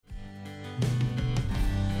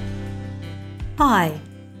Hi,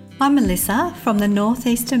 I'm Melissa from the North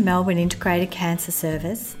Eastern Melbourne Integrated Cancer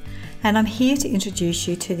Service, and I'm here to introduce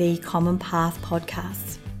you to the Common Path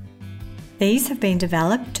podcasts. These have been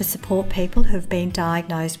developed to support people who have been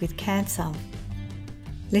diagnosed with cancer.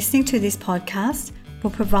 Listening to this podcast will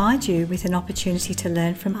provide you with an opportunity to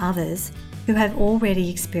learn from others who have already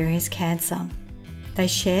experienced cancer. They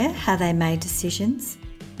share how they made decisions,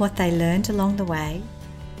 what they learned along the way,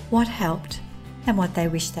 what helped, and what they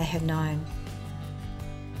wish they had known.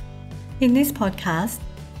 In this podcast,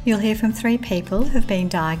 you'll hear from 3 people who've been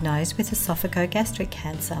diagnosed with esophagogastric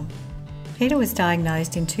cancer. Peter was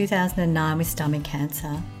diagnosed in 2009 with stomach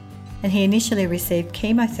cancer, and he initially received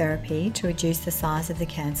chemotherapy to reduce the size of the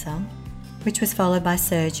cancer, which was followed by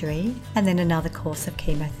surgery and then another course of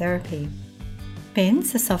chemotherapy.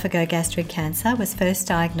 Ben's esophagogastric cancer was first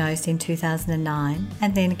diagnosed in 2009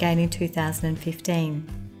 and then again in 2015.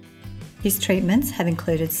 His treatments have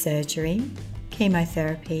included surgery,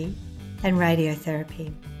 chemotherapy, and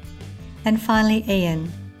radiotherapy. And finally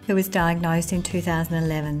Ian, who was diagnosed in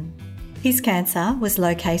 2011. His cancer was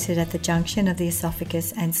located at the junction of the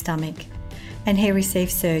esophagus and stomach, and he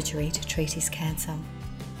received surgery to treat his cancer.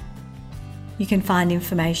 You can find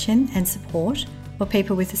information and support for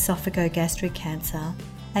people with esophagogastric cancer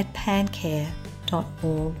at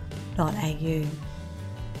pancare.org.au.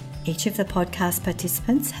 Each of the podcast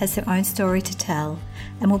participants has their own story to tell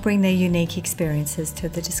and will bring their unique experiences to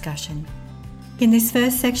the discussion. In this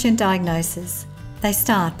first section, diagnosis, they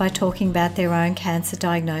start by talking about their own cancer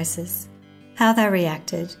diagnosis, how they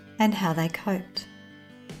reacted and how they coped.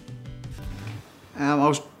 I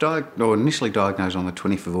was initially diagnosed on the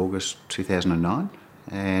 20th of August 2009,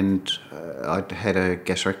 and I'd had a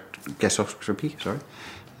gastroscopy,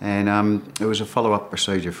 and it was a follow-up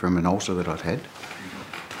procedure from an ulcer that I'd had.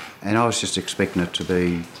 And I was just expecting it to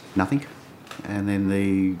be nothing. And then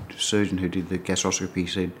the surgeon who did the gastroscopy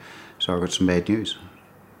said, "So I've got some bad news."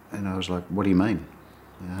 And I was like, "What do you mean?"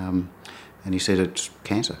 And he said, "It's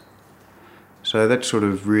cancer." So that sort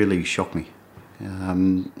of really shocked me.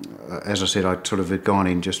 As I said, I sort of had gone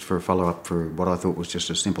in just for a follow-up for what I thought was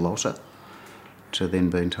just a simple ulcer, to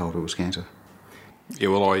then being told it was cancer. Yeah,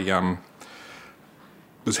 well, I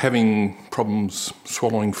was having problems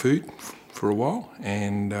swallowing food for a while,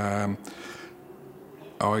 and I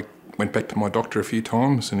went back to my doctor a few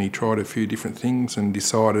times, and he tried a few different things and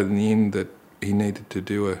decided in the end that he needed to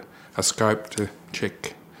do a scope to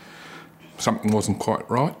check something wasn't quite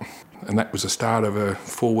right. And that was the start of a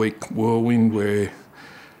 4-week whirlwind where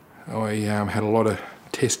I had a lot of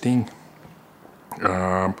testing,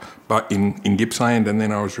 but in Gippsland, and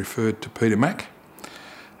then I was referred to Peter Mac,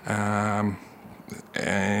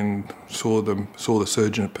 and saw the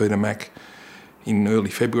surgeon at Peter Mac in early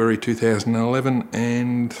February 2011,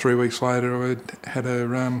 and 3 weeks later I had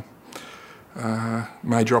a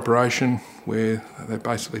major operation where they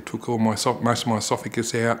basically took most of my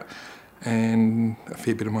esophagus out and a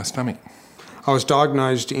fair bit of my stomach. I was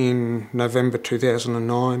diagnosed in November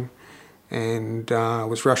 2009 and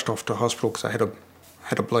was rushed off to hospital because I had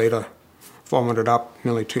a bleeder, vomited up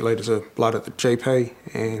nearly 2 litres of blood at the GP,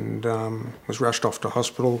 and was rushed off to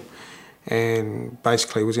hospital, and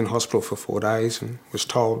basically was in hospital for 4 days and was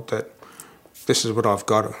told that this is what I've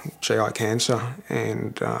got, GI cancer.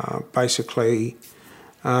 And basically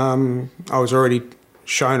I was already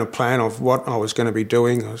shown a plan of what I was going to be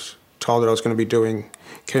doing. I was told that I was going to be doing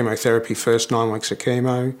chemotherapy, first 9 weeks of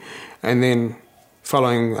chemo, and then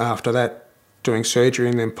following after that doing surgery,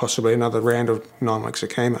 and then possibly another round of 9 weeks of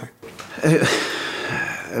chemo.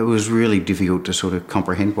 It was really difficult to sort of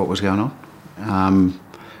comprehend what was going on.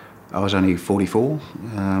 I was only 44.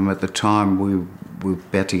 At the time we were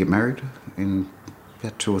about to get married in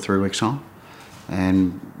about 2 or 3 weeks' time,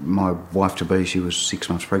 and my wife-to-be, she was 6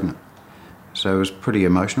 months pregnant. So it was pretty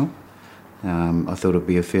emotional. I thought it'd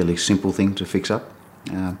be a fairly simple thing to fix up.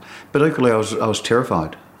 But equally I was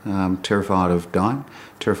terrified. Terrified of dying,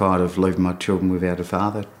 terrified of leaving my children without a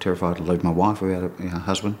father, terrified to leave my wife without a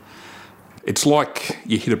husband. It's like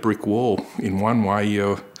you hit a brick wall in one way.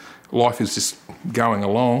 Your life is just going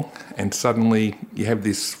along and suddenly you have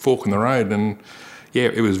this fork in the road, and yeah,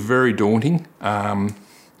 it was very daunting.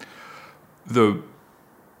 The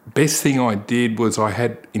best thing I did was I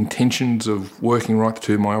had intentions of working right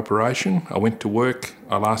to my operation. I went to work,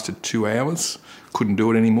 I lasted 2 hours, couldn't do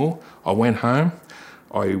it anymore. I went home,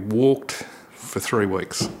 I walked for 3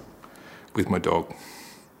 weeks with my dog.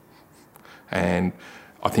 And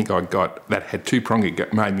I think that had 2-pronged,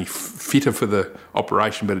 it made me fitter for the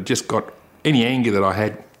operation, but it just got any anger that I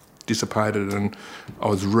had dissipated, and I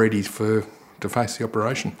was ready to face the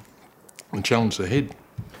operation and challenge ahead.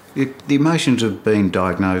 The emotions of being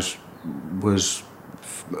diagnosed was,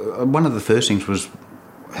 one of the first things was,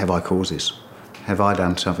 have I caused this? Have I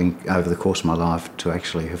done something over the course of my life to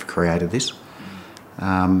actually have created this?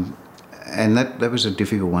 And that was a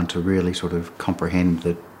difficult one to really sort of comprehend,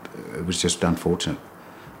 that it was just unfortunate.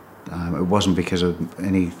 It wasn't because of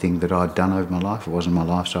anything that I'd done over my life, it wasn't my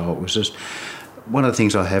lifestyle, it was just, one of the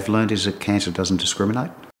things I have learned is that cancer doesn't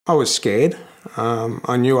discriminate. I was scared.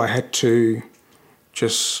 I knew I had to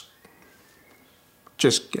just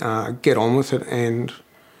get on with it, and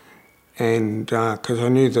because I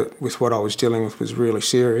knew that with what I was dealing with was really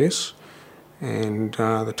serious, and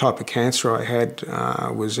the type of cancer I had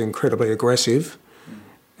was incredibly aggressive,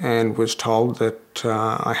 and was told that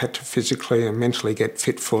I had to physically and mentally get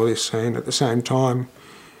fit for this. And at the same time,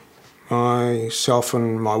 myself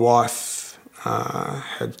and my wife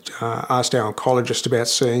had asked our oncologist about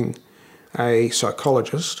seeing a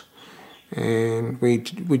psychologist, and we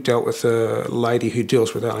dealt with a lady who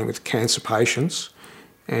deals only with cancer patients,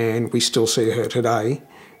 and we still see her today,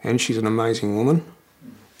 and she's an amazing woman,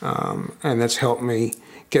 and that's helped me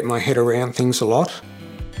get my head around things a lot.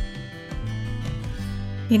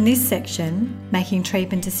 In this section, Making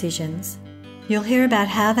Treatment Decisions, you'll hear about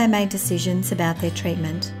how they made decisions about their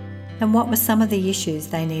treatment and what were some of the issues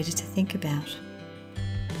they needed to think about.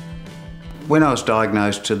 When I was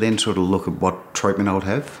diagnosed, to then sort of look at what treatment I would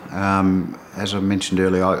have, as I mentioned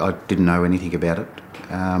earlier, I didn't know anything about it.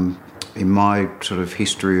 In my sort of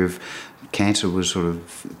history of cancer was sort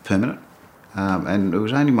of permanent, and it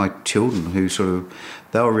was only my children who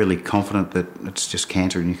they were really confident that it's just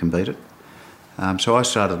cancer and you can beat it. So I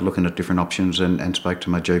started looking at different options and spoke to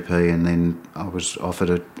my GP, and then I was offered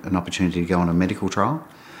an opportunity to go on a medical trial.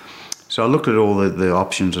 So I looked at all the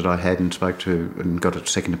options that I had and spoke to and got a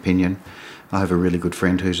second opinion. I have a really good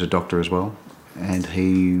friend who's a doctor as well, and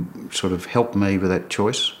he sort of helped me with that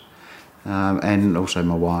choice, and also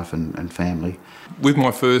my wife and family. With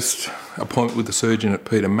my first appointment with the surgeon at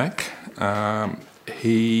Peter Mac,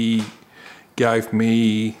 he gave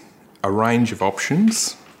me a range of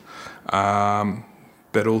options,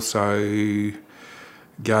 but also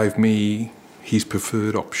gave me his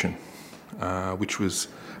preferred option, which was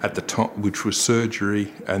at the time, which was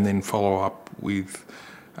surgery and then follow up with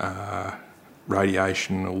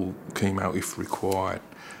radiation or chemo if required.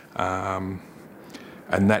 And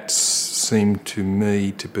that seemed to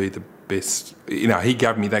me to be the best. You know, he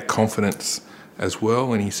gave me that confidence as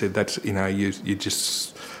well, and he said, "That's, you know, you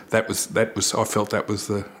just that was I felt that was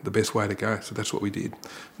the best way to go." So that's what we did.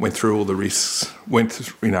 Went through all the risks.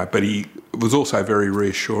 But he was also very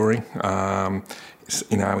reassuring.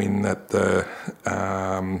 In that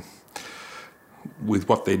with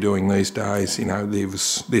what they're doing these days, you know,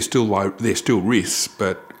 there's still risks,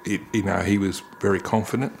 but he was very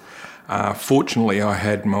confident. Fortunately, I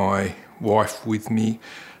had my wife with me,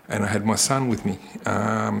 and I had my son with me,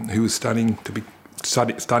 who was studying to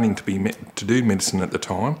do medicine at the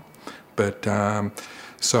time. But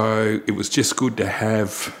so it was just good to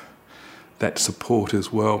have that support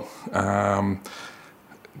as well.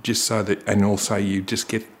 Just so that, and also you just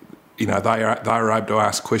get, they are able to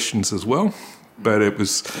ask questions as well. But it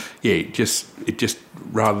was, it just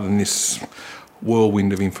rather than this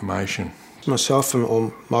whirlwind of information. Myself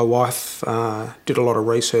and my wife did a lot of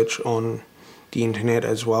research on the internet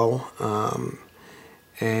as well,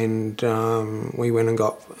 and we went and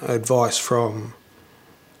got advice from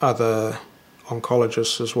other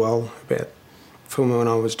oncologists as well about from when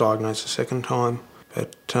I was diagnosed the second time.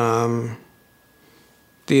 But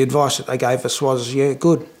the advice that they gave us was,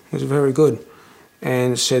 good, it was very good,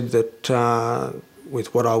 and said that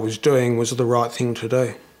with what I was doing was the right thing to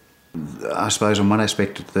do. I suppose on one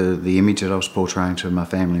aspect, the image that I was portraying to my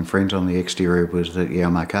family and friends on the exterior was that,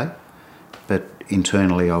 I'm okay, but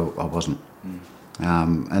internally I wasn't.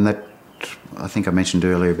 And that, I think I mentioned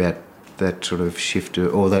earlier about that sort of shift,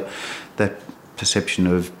 or that perception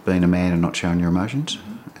of being a man and not showing your emotions,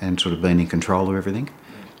 and sort of being in control of everything.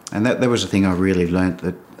 And that was the thing I really learnt,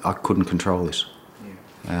 that I couldn't control this.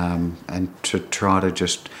 And to try to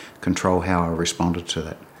just control how I responded to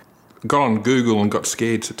that. Got on Google and got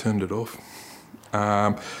scared, so turned it off.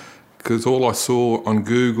 Because all I saw on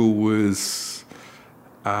Google was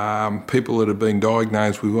people that had been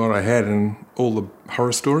diagnosed with what I had and all the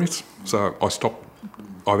horror stories. So I stopped.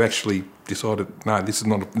 I've actually decided, no, this is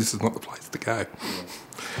not the place to go.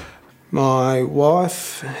 My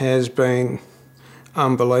wife has been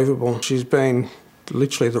unbelievable. She's been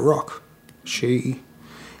literally the rock. She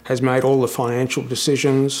has made all the financial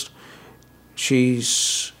decisions.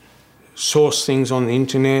 She's sourced things on the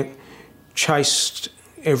internet, chased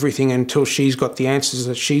everything until she's got the answers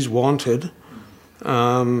that she's wanted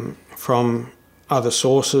from other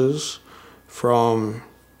sources. from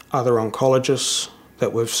other oncologists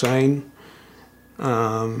that we've seen,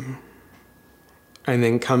 and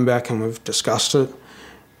then come back and we've discussed it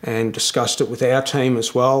with our team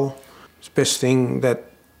as well. It's the best thing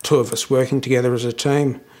that two of us working together as a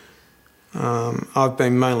team. I've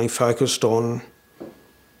been mainly focused on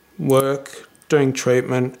work, doing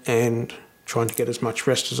treatment and trying to get as much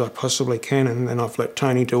rest as I possibly can, and then I've let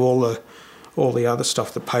Tony do all the other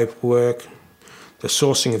stuff, the paperwork, the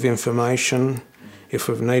sourcing of information, if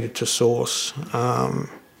we've needed to source,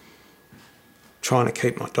 trying to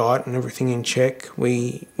keep my diet and everything in check.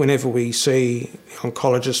 Whenever we see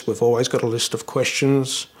oncologists, we've always got a list of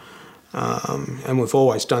questions, and we've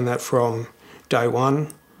always done that from day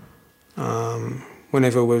one.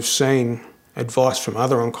 Whenever we've seen advice from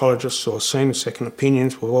other oncologists or seen second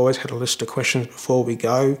opinions, we've always had a list of questions before we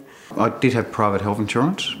go. I did have private health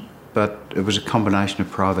insurance, but it was a combination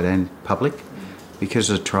of private and public because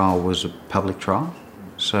the trial was a public trial.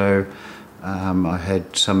 So I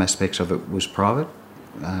had some aspects of it was private.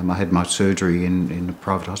 I had my surgery in a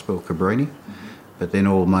private hospital, Cabrini, but then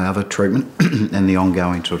all my other treatment and the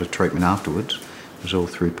ongoing sort of treatment afterwards was all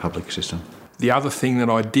through public system. The other thing that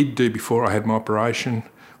I did do before I had my operation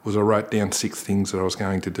was I wrote down 6 things that I was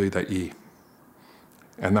going to do that year.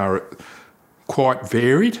 And they were quite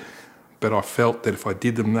varied, but I felt that if I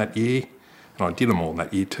did them that year, and I did them all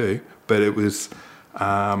that year too, but it was,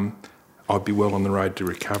 I'd be well on the road to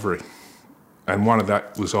recovery. And one of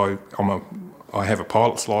that was I have a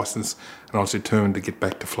pilot's licence and I was determined to get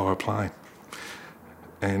back to fly a plane.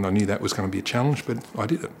 And I knew that was going to be a challenge, but I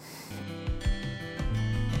did it.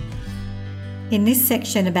 In this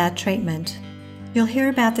section about treatment, you'll hear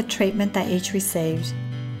about the treatment they each received,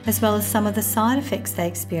 as well as some of the side effects they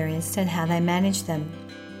experienced and how they managed them.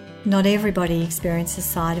 Not everybody experiences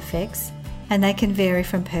side effects, and they can vary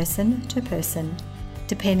from person to person,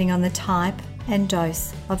 depending on the type and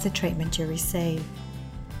dose of the treatment you receive.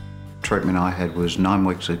 Treatment I had was 9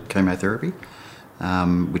 weeks of chemotherapy,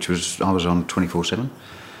 which I was on 24/7,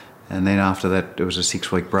 and then after that it was a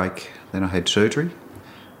 6-week break. Then I had surgery.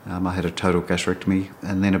 I had a total gastrectomy,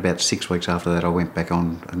 and then about 6 weeks after that I went back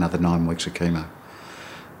on another 9 weeks of chemo.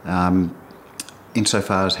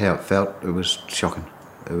 Insofar as how it felt, it was shocking.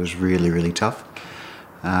 It was really, really tough.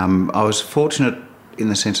 I was fortunate in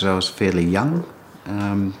the sense that I was fairly young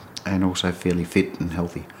and also fairly fit and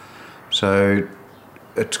healthy. So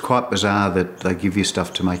it's quite bizarre that they give you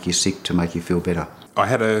stuff to make you sick, to make you feel better. I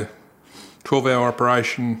had a 12-hour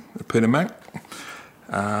operation at Peter Mac.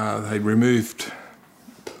 They removed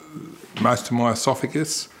most of my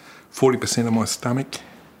esophagus, 40% of my stomach,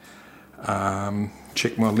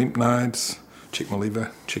 checked my lymph nodes, checked my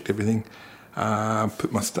liver, checked everything,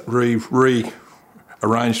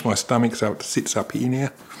 rearranged my stomach so it sits up here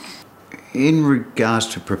now. In regards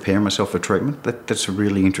to preparing myself for treatment, that's a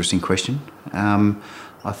really interesting question.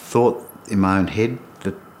 I thought in my own head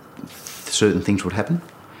that certain things would happen,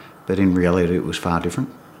 but in reality it was far different.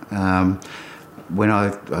 When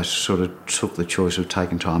I sort of took the choice of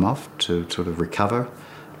taking time off to sort of recover,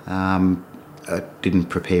 it didn't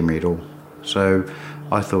prepare me at all. So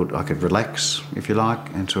I thought I could relax, if you like,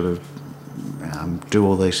 and sort of do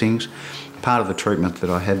all these things. Part of the treatment that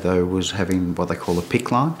I had though was having what they call a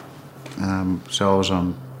PICC line. So I was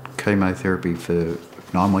on chemotherapy for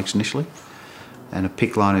 9 weeks initially, and a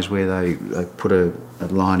PICC line is where they put a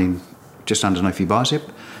line in just underneath your bicep,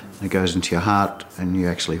 and it goes into your heart, and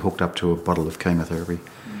you're actually hooked up to a bottle of chemotherapy.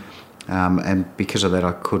 And because of that,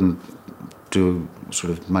 I couldn't do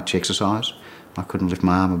sort of much exercise. I couldn't lift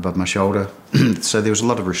my arm above my shoulder, so there was a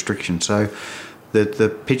lot of restriction. So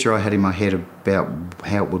the picture I had in my head about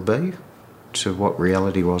how it would be to what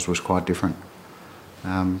reality was quite different.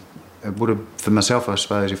 It would have, for myself, I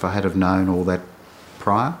suppose, if I had have known all that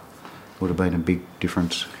prior, would have been a big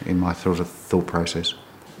difference in my sort of thought process.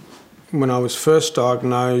 When I was first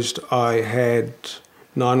diagnosed, I had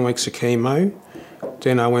 9 weeks of chemo.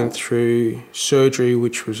 Then I went through surgery,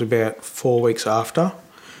 which was about 4 weeks after.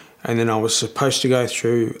 And then I was supposed to go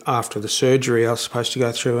through, after the surgery, I was supposed to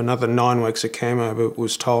go through another 9 weeks of chemo, but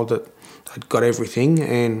was told that I'd got everything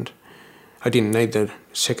and I didn't need the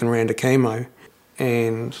second round of chemo.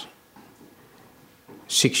 And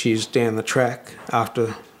 6 years down the track,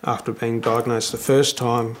 after being diagnosed the first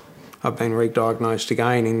time, I've been re-diagnosed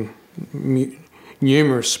again in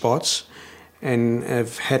numerous spots and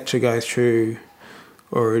have had to go through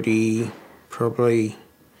already probably,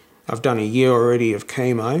 I've done a year already of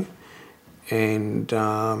chemo, and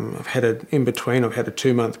I've had in between I've had a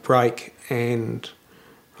 2-month break, and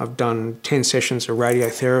I've done 10 sessions of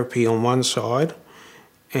radiotherapy on one side,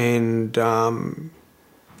 and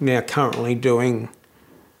now currently doing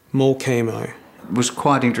more chemo. It was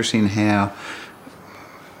quite interesting how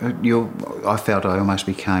I felt I almost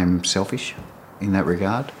became selfish in that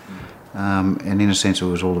regard. And in a sense it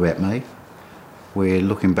was all about me. Where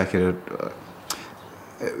looking back at it,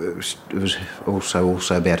 it was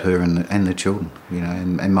also about her and the children,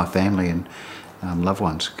 and my family and loved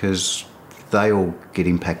ones, because they all get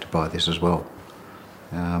impacted by this as well.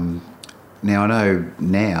 Now I know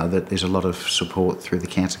now that there's a lot of support through the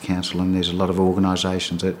Cancer Council and there's a lot of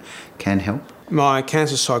organisations that can help. My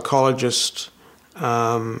cancer psychologist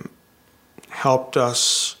helped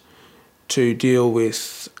us to deal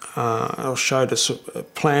with, or showed us a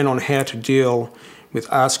plan on how to deal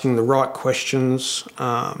with asking the right questions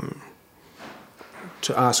to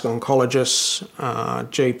ask oncologists,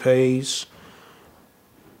 GPs.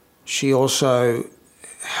 She also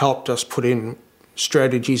helped us put in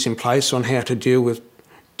strategies in place on how to deal with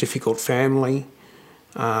difficult family,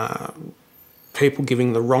 people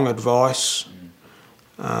giving the wrong advice,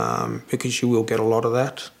 because you will get a lot of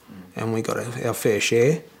that, and we got our fair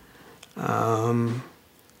share.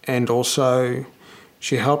 And also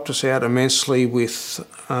she helped us out immensely with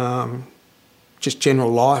just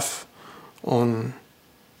general life, on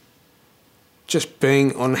just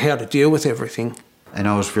being on how to deal with everything. And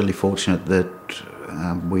I was really fortunate that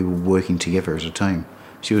we were working together as a team.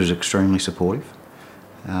 She was extremely supportive.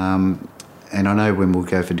 And I know when we'd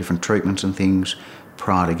go for different treatments and things,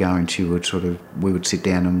 prior to going, we would sit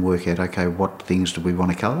down and work out, okay, what things do we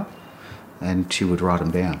want to cover? And she would write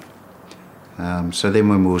them down. So then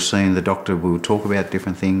when we were seeing the doctor, we would talk about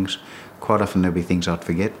different things. Quite often there'd be things I'd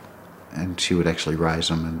forget, and she would actually raise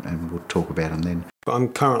them and we'd talk about them then. I'm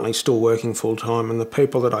currently still working full-time, and the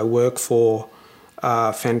people that I work for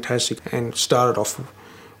are fantastic, and started off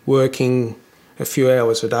working a few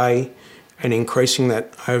hours a day and increasing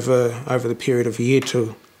that over the period of a year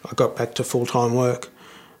till I got back to full-time work.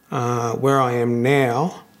 Where I am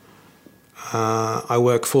now, I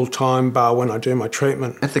work full-time bar when I do my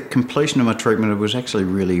treatment. At the completion of my treatment, it was actually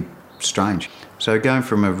really strange. So going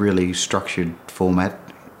from a really structured format,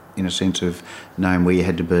 in a sense of knowing where you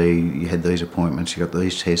had to be, you had these appointments, you got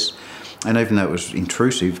these tests, and even though it was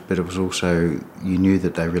intrusive, but it was also, you knew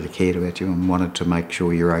that they really cared about you and wanted to make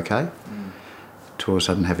sure you're okay. To all of a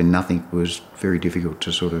sudden having nothing was very difficult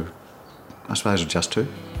to sort of, I suppose, adjust to.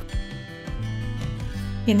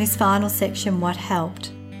 In this final section, What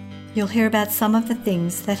Helped, you'll hear about some of the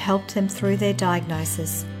things that helped them through their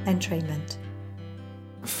diagnosis and treatment.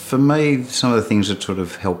 For me, some of the things that sort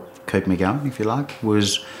of helped keep me going, if you like,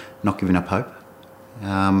 was not giving up hope.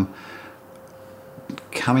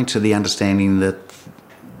 Coming to the understanding that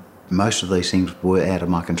most of these things were out of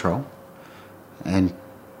my control. And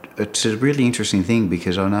it's a really interesting thing,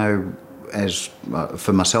 because I know,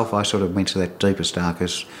 for myself, I sort of went to that deepest,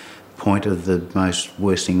 darkest point of the most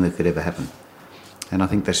worst thing that could ever happen. And I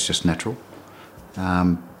think that's just natural.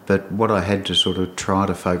 But what I had to sort of try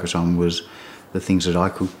to focus on was the things that I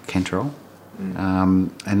could control.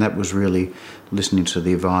 And that was really listening to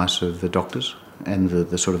the advice of the doctors and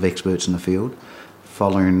the sort of experts in the field,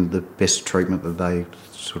 following the best treatment that they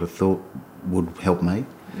sort of thought would help me.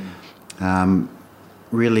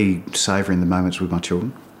 Really savouring the moments with my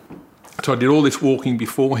children. So I did all this walking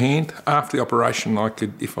beforehand. After the operation,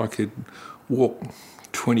 if I could walk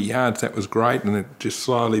 20 yards, that was great, and it just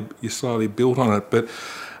you slowly built on it. But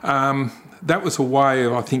that was a way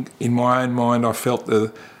of, I think, in my own mind, I felt I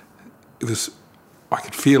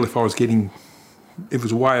could feel if I was getting. It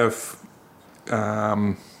was a way of.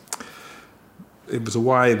 It was a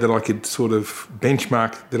way that I could sort of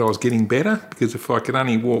benchmark that I was getting better, because if I could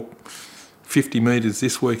only walk 50 metres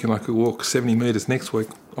this week and I could walk 70 metres next week,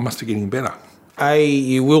 I must be getting better.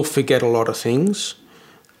 You will forget a lot of things,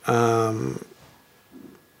 and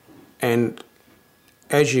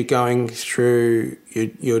as you're going through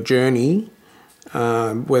your journey,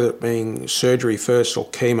 whether it being surgery first or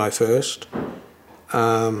chemo first,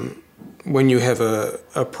 when you have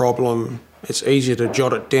a problem, it's easier to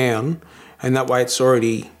jot it down, and that way it's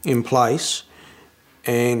already in place.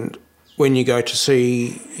 And when you go to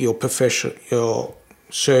see your your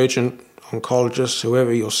surgeon, oncologist,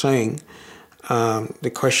 whoever you're seeing,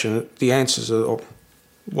 the answers of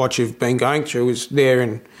what you've been going through is there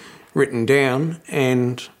and written down,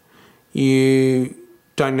 and you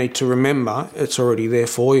don't need to remember, it's already there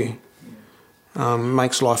for you.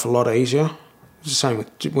 Makes life a lot easier. It's the same with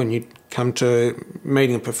when you come to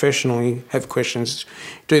meeting a professional, you have questions,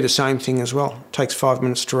 do the same thing as well. It takes 5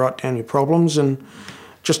 minutes to write down your problems, and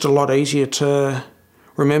just a lot easier to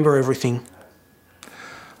remember everything.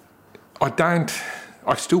 I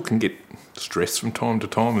still can get stressed from time to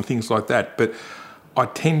time and things like that, but I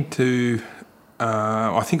tend to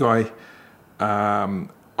I think I'll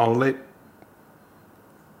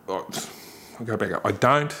go back up. I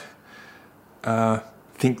don't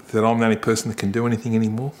think that I'm the only person that can do anything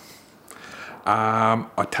anymore.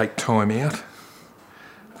 I take time out.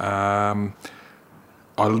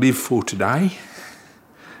 I live for today.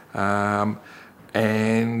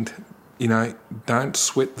 And, you know, don't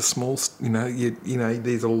sweat the small, you know,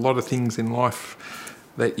 there's a lot of things in life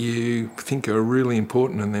that you think are really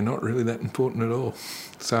important and they're not really that important at all.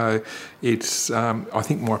 So it's, I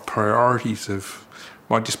think my priorities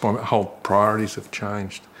my whole priorities have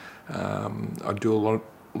changed. I do a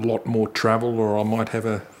lot more travel, or I might have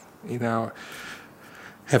a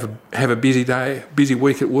busy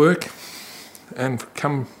week at work, and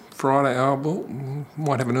come Friday,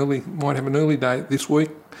 might have an early day this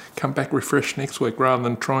week, come back refreshed next week, rather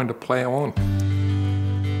than trying to plough on.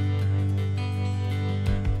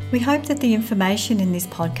 We hope that the information in this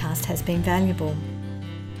podcast has been valuable.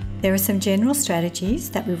 There are some general strategies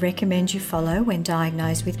that we recommend you follow when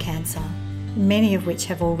diagnosed with cancer, many of which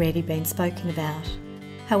have already been spoken about.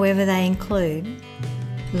 However, they include: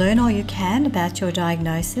 learn all you can about your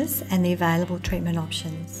diagnosis and the available treatment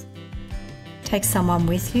options. Take someone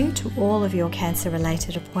with you to all of your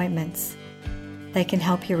cancer-related appointments. They can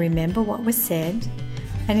help you remember what was said,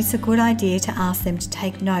 and it's a good idea to ask them to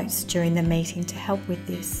take notes during the meeting to help with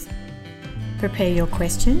this. Prepare your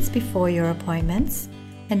questions before your appointments,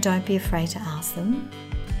 and don't be afraid to ask them.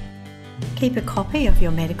 Keep a copy of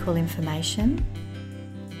your medical information.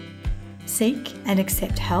 Seek and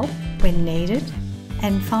accept help when needed.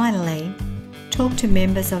 And finally, talk to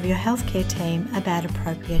members of your healthcare team about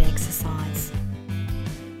appropriate exercise.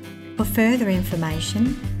 For further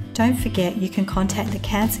information, don't forget you can contact the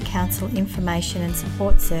Cancer Council Information and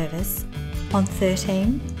Support Service on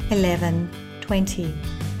 13 11 20,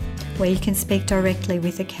 where you can speak directly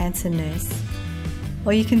with a cancer nurse,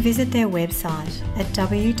 or you can visit their website at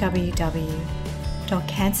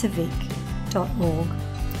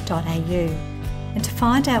www.cancervic.org.au. And to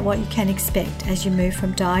find out what you can expect as you move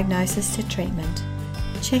from diagnosis to treatment,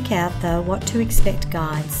 check out the What to Expect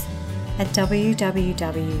guides at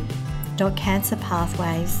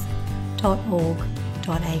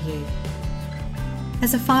www.cancerpathways.org.au.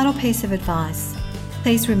 As a final piece of advice,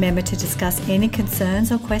 please remember to discuss any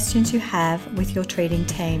concerns or questions you have with your treating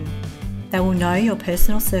team. They will know your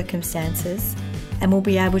personal circumstances and will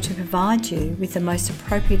be able to provide you with the most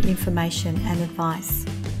appropriate information and advice.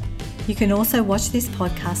 You can also watch this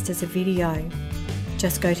podcast as a video.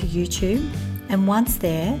 Just go to YouTube, and once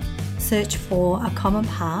there, search for A Common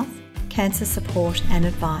Path, Cancer Support and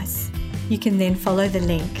Advice. You can then follow the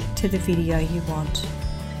link to the video you want.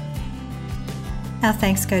 Our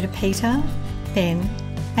thanks go to Peter, Ben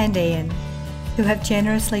and Ian, who have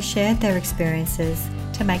generously shared their experiences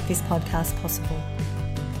to make this podcast possible.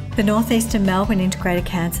 The North Eastern Melbourne Integrated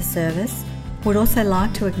Cancer Service would also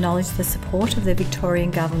like to acknowledge the support of the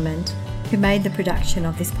Victorian Government, who made the production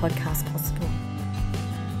of this podcast possible.